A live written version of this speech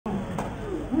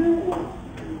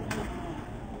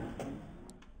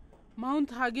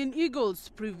Mount Hagen Eagles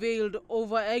prevailed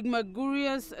over Agmark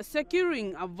Gurias,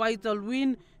 securing a vital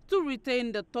win to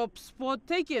retain the top spot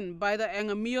taken by the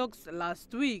Enga Mioks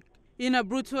last week. In a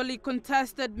brutally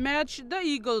contested match, the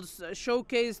Eagles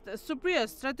showcased superior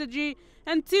strategy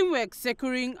and teamwork,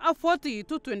 securing a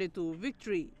 40-22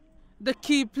 victory. The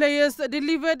key players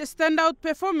delivered standout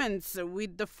performance,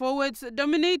 with the forwards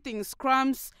dominating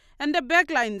scrums and the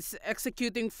backlines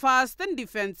executing fast and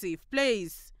defensive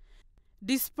plays.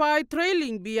 Despite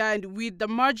trailing behind with the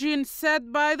margin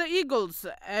set by the Eagles,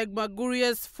 Agmark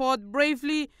Gurias fought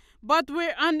bravely but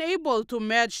were unable to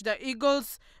match the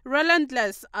Eagles'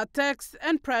 relentless attacks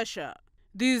and pressure.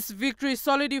 This victory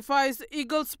solidifies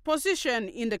Eagles' position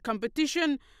in the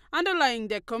competition, underlying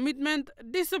their commitment,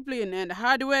 discipline and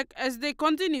hard work as they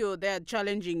continue their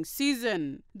challenging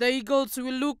season. The Eagles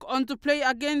will look on to play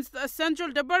against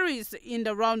Central Dabaris in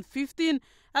the round 15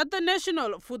 at the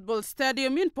National Football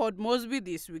Stadium in Port Moresby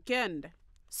this weekend.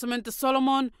 Samantha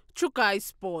Solomon, Chukai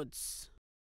Sports.